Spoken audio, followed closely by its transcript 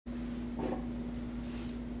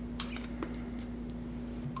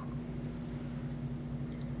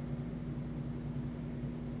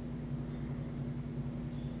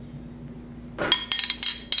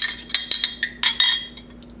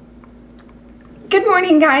Good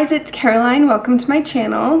morning guys, it's Caroline. Welcome to my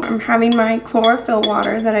channel. I'm having my chlorophyll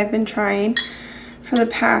water that I've been trying for the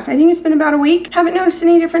past, I think it's been about a week. Haven't noticed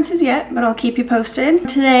any differences yet, but I'll keep you posted.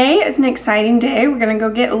 Today is an exciting day. We're gonna go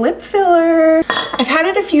get lip filler. I've had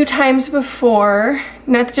it a few times before,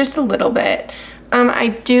 not just a little bit.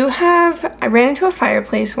 I ran into a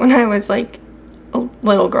fireplace when I was like a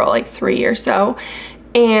little girl, like 3 or so,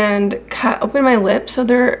 and cut open my lips, so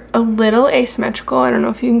they're a little asymmetrical. I don't know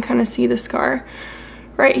if you can kind of see the scar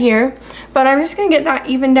right here, but I'm just gonna get that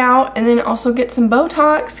evened out and then also get some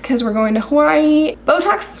Botox because we're going to Hawaii.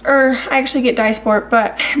 Botox, or I actually get Dysport,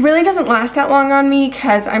 but it really doesn't last that long on me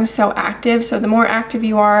because I'm so active. So the more active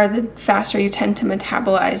you are, the faster you tend to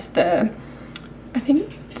metabolize the, I think,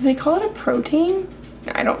 do they call it a protein?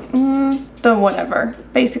 I don't, the whatever.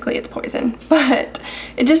 Basically it's poison, but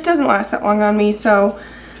it just doesn't last that long on me. So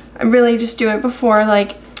I really just do it before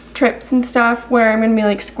like trips and stuff where I'm gonna be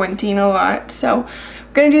like squinting a lot. So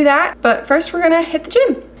we're gonna do that, but first we're gonna hit the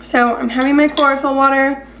gym. So I'm having my chlorophyll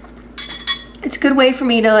water. It's a good way for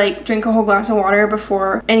me to like drink a whole glass of water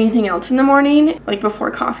before anything else in the morning, like before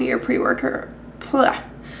coffee or pre-workout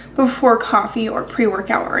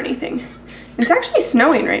or anything. It's actually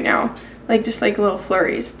snowing right now. Like just like little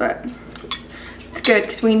flurries, but it's good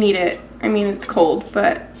because we need it. I mean, it's cold,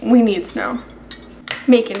 but we need snow.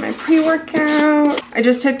 Making my pre-workout. I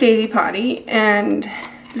just took Daisy potty, and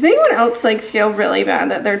does anyone else like feel really bad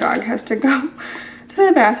that their dog has to go to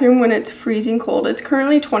the bathroom when it's freezing cold? It's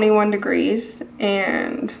currently 21 degrees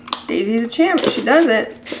and Daisy's a champ. She does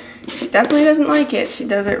it. She definitely doesn't like it. She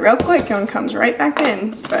does it real quick and comes right back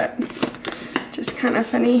in, but just kind of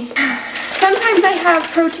funny. Sometimes I have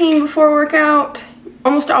protein before workout,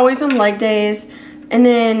 almost always on leg days. And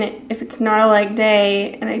then if it's not a leg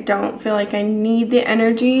day and I don't feel like I need the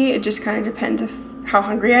energy, it just kind of depends if how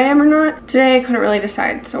hungry I am or not. Today I couldn't really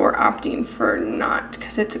decide, so we're opting for not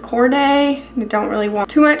because it's a core day and I don't really want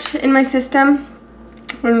too much in my system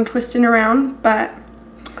when I'm twisting around. But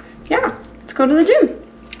yeah, let's go to the gym.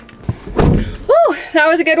 Woo, that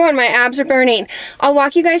was a good one. My abs are burning. I'll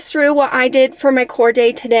walk you guys through what I did for my core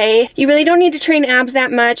day today. You really don't need to train abs that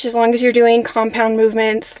much as long as you're doing compound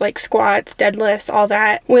movements like squats, deadlifts, all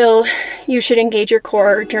that. You should engage your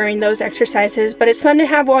core during those exercises, but it's fun to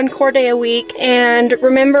have one core day a week. And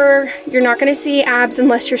remember, you're not going to see abs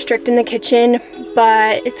unless you're strict in the kitchen,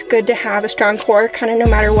 but it's good to have a strong core kind of no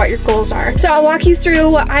matter what your goals are. So I'll walk you through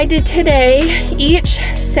what I did today. Each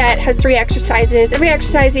set has 3 exercises. Every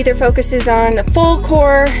exercise either focuses on the full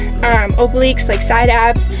core, obliques like side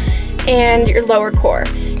abs, and your lower core.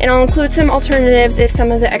 And I'll include some alternatives if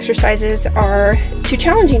some of the exercises are too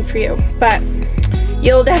challenging for you. But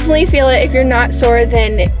you'll definitely feel it. If you're not sore,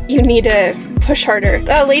 then you need to push harder.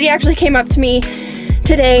 The lady actually came up to me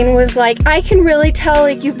today and was like, I can really tell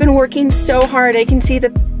like you've been working so hard. I can see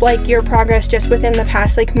your progress just within the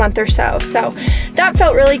past like month or so. So that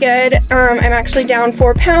felt really good. I'm actually down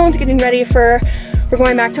 4 pounds, getting ready for, we're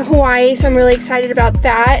going back to Hawaii, so I'm really excited about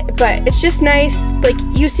that. But it's just nice, like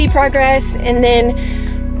you see progress, and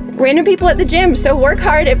then random people at the gym. So work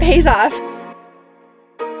hard, it pays off.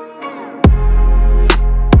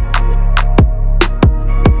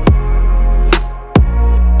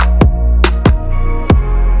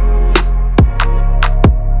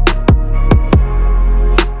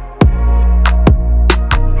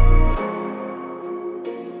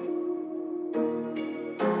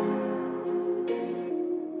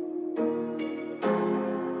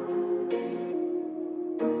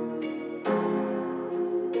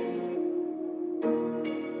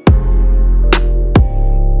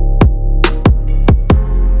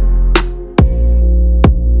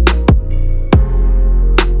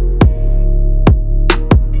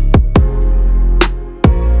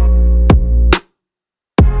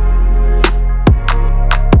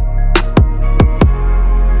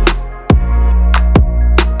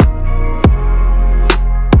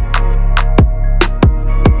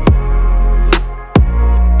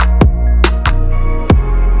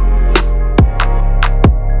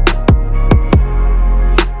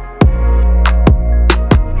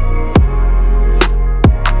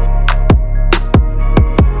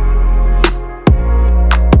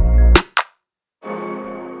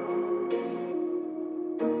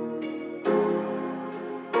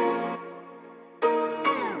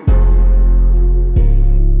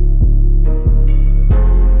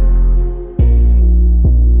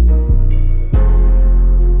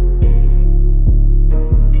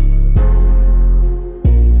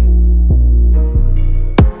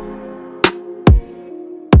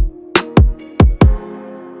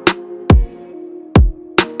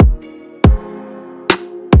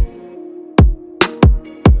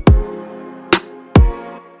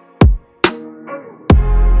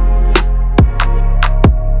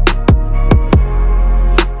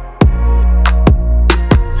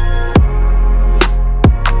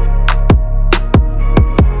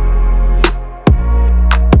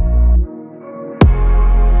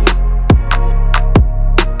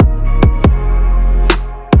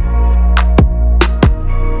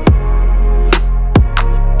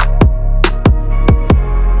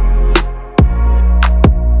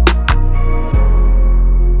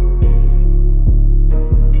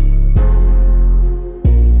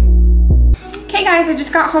 guys, I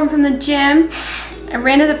just got home from the gym. I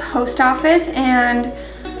ran to the post office and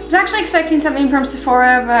I was actually expecting something from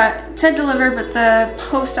Sephora, but it said delivered, but the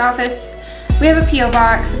post office, we have a P.O.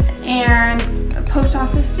 box and the post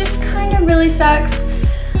office just kind of really sucks.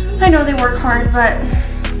 I know they work hard, but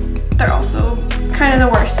they're also kind of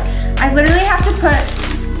the worst. I literally have to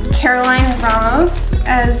put Caroline Ramos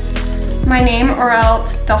as my name or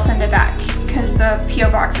else they'll send it back because the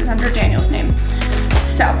P.O. box is under Daniel's name.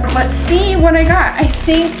 So let's see what I got. I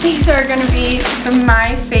think these are gonna be the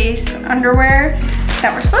My Face underwear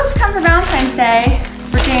that were supposed to come for Valentine's Day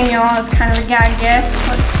for Daniel as kind of a gag gift.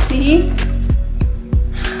 Let's see.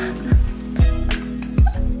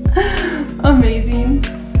 Amazing.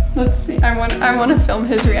 Let's see. I want to film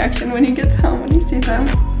his reaction when he gets home when he sees them.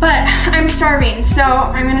 But I'm starving, so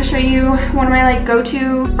I'm gonna show you one of my like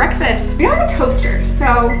go-to breakfasts. We don't have a toaster,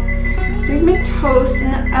 so here's my toast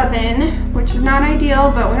in the oven, which is not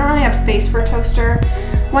ideal, but we don't really have space for a toaster.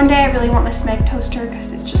 One day I really want this Meg toaster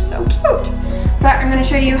because it's just so cute. But I'm gonna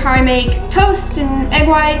show you how I make toast and egg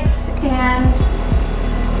whites, and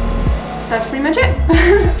that's pretty much it.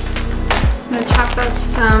 I'm gonna chop up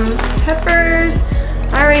some peppers.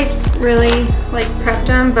 I already really like prepped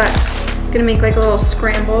them, but I'm gonna make like a little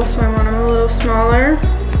scramble, so I want them a little smaller.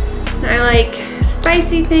 And I like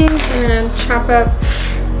spicy things, so I'm gonna chop up.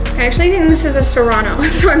 I actually think this is a Serrano,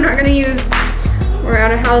 so I'm not gonna use, we're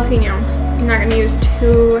out of jalapeno. I'm not gonna use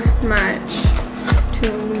too much,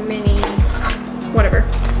 too many, whatever.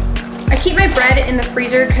 I keep my bread in the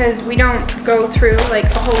freezer because we don't go through like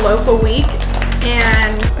a whole loaf a week,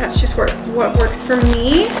 and that's just what works for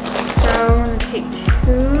me. So I'm gonna take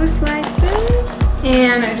 2 slices,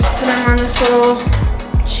 and I just put them on this little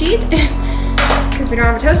sheet because we don't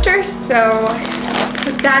have a toaster, so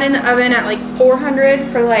put that in the oven at like 400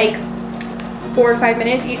 for like 4 or 5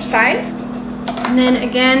 minutes each side. And then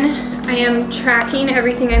again, I am tracking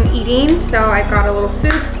everything I'm eating, so I've got a little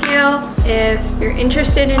food scale. If you're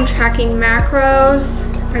interested in tracking macros,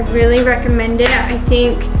 I really recommend it. I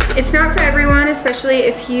think it's not for everyone, especially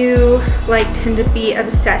if you like tend to be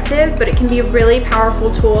obsessive, but it can be a really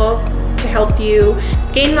powerful tool to help you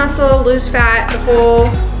gain muscle, lose fat, the whole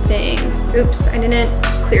thing. Oops, I didn't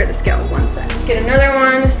clear the scale. One sec. Just get another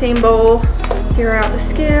one, same bowl, zero out the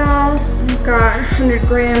scale. I've got 100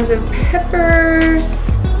 grams of peppers.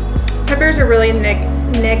 Peppers are really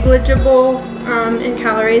negligible in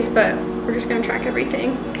calories, but we're just gonna track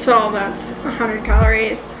everything. So that's 100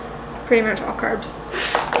 calories, pretty much all carbs.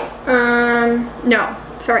 No,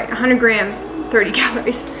 sorry, 100 grams, 30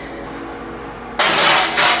 calories.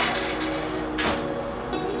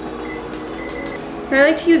 I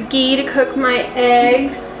like to use ghee to cook my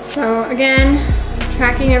eggs. So again,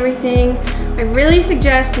 tracking everything. I really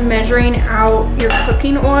suggest measuring out your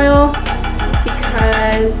cooking oil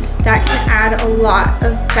because that can add a lot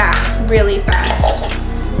of fat really fast.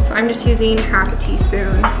 So I'm just using half a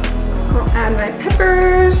teaspoon. I'll add my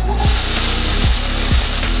peppers.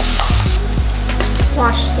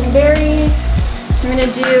 Wash some berries. I'm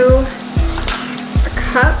gonna do a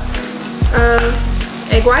cup of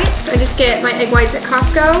egg whites. I just get my egg whites at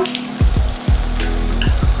Costco.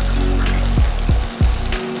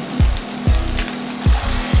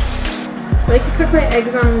 I like to cook my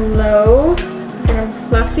eggs on low, get them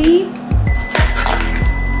fluffy.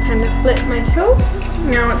 Time to flip my toast.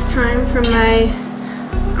 Now it's time for my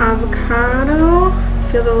avocado.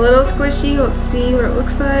 Feels a little squishy. Let's see what it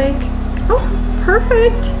looks like. Oh,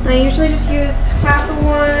 perfect. I usually just use half of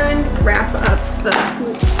one, wrap up the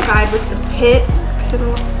side with the pit so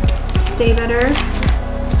it'll stay better.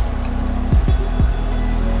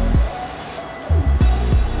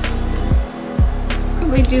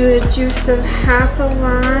 We do the juice of half a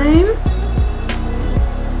lime.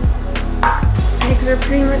 Eggs are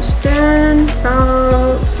pretty much done.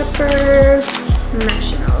 Salt, pepper,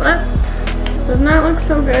 mash it all up. Does not look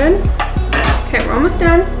so good. Okay, we're almost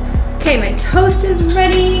done. Okay, my toast is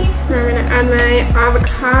ready. Now I'm gonna add my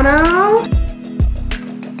avocado.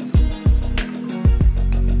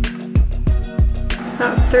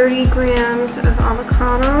 About 30 grams of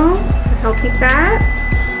avocado for healthy fats.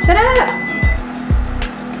 Shut up!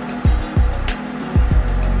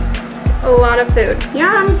 A lot of food.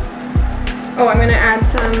 Yum! Oh, I'm gonna add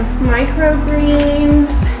some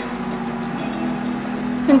microgreens.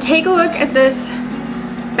 And take a look at this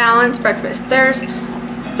balanced breakfast. There's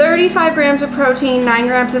 35 grams of protein, 9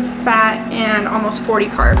 grams of fat, and almost 40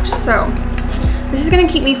 carbs. So this is gonna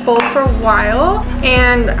keep me full for a while,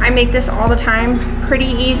 and I make this all the time. Pretty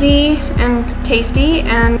easy and tasty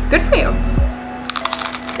and good for you.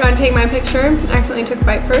 Gotta take my picture. Accidentally took a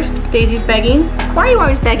bite first. Daisy's begging. Why are you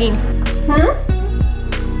always begging?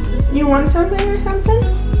 You want something or something?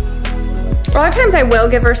 A lot of times I will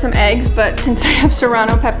give her some eggs, but since I have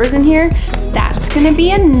serrano peppers in here, that's gonna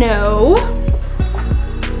be a no.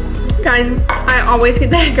 Guys, I always get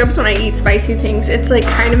the hiccups when I eat spicy things. It's like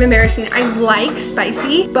kind of embarrassing. I like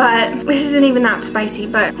spicy, but this isn't even that spicy,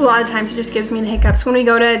 but a lot of times it just gives me the hiccups. When we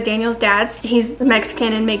go to Daniel's dad's, he's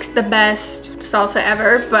Mexican and makes the best salsa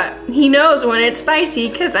ever, but he knows when it's spicy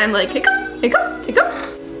because I'm like, hiccup, hiccup, hiccup.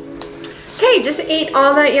 Okay, just ate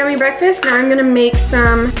all that yummy breakfast. Now I'm gonna make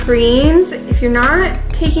some greens. If you're not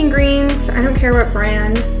taking greens, I don't care what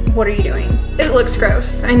brand, what are you doing? It looks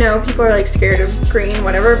gross. I know people are like scared of green,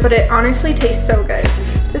 whatever, but it honestly tastes so good.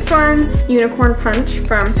 This one's Unicorn Punch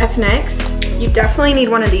from FNX. You definitely need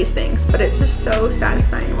one of these things, but it's just so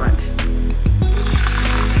satisfying to watch.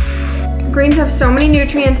 Greens have so many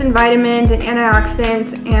nutrients and vitamins and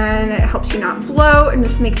antioxidants, and it helps you not bloat and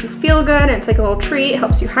just makes you feel good. And it's like a little treat, it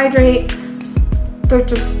helps you hydrate. They're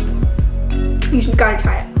just, you gotta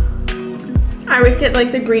try it. I always get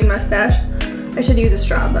like the green mustache. I should use a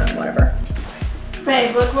straw, but whatever.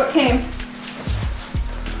 Babe, look what came.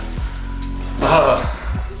 Oh,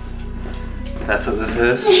 that's what this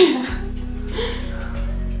is? Yeah.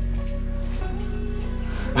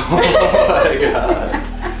 Oh my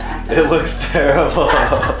god. It looks terrible.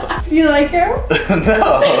 You like him?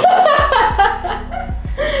 No.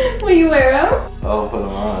 Will you wear him? I'll put them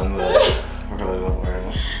on, but I probably won't wear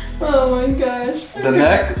them. Oh my gosh. The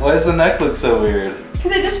neck, why does the neck look so weird?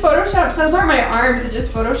 Because it just photoshops, those aren't my arms, it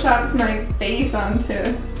just photoshops my face onto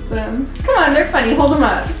them. Come on, they're funny, hold them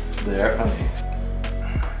up. They are funny.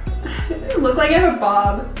 They look like I have a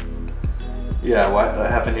bob. Yeah, what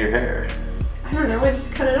happened to your hair? I don't know, I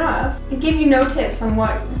just cut it off. It gave you no tips on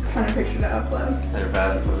what kind of picture to upload. They're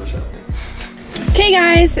bad at photoshopping. Okay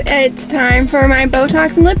guys, it's time for my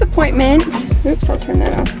Botox and lip appointment. Oops, I'll turn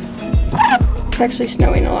that off. It's actually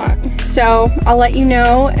snowing a lot. So I'll let you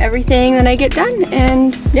know everything that I get done,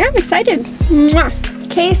 and yeah, I'm excited. Mwah.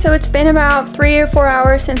 Okay, so it's been about 3 or 4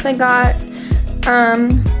 hours since I got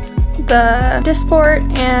the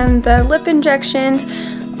Dysport and the lip injections.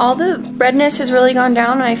 All the redness has really gone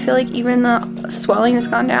down, and I feel like even the swelling has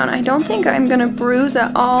gone down. I don't think I'm gonna bruise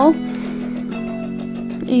at all.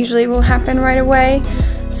 It usually will happen right away.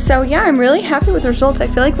 So yeah, I'm really happy with the results. I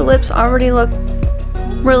feel like the lips already look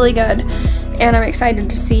really good, and I'm excited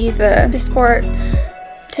to see the Dysport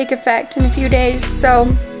take effect in a few days.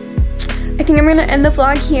 So I think I'm gonna end the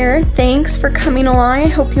vlog here. Thanks for coming along. I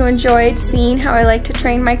hope you enjoyed seeing how I like to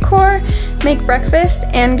train my core, make breakfast,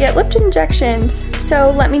 and get lip injections.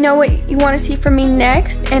 So let me know what you want to see from me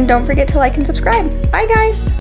next, and don't forget to like and subscribe. Bye guys!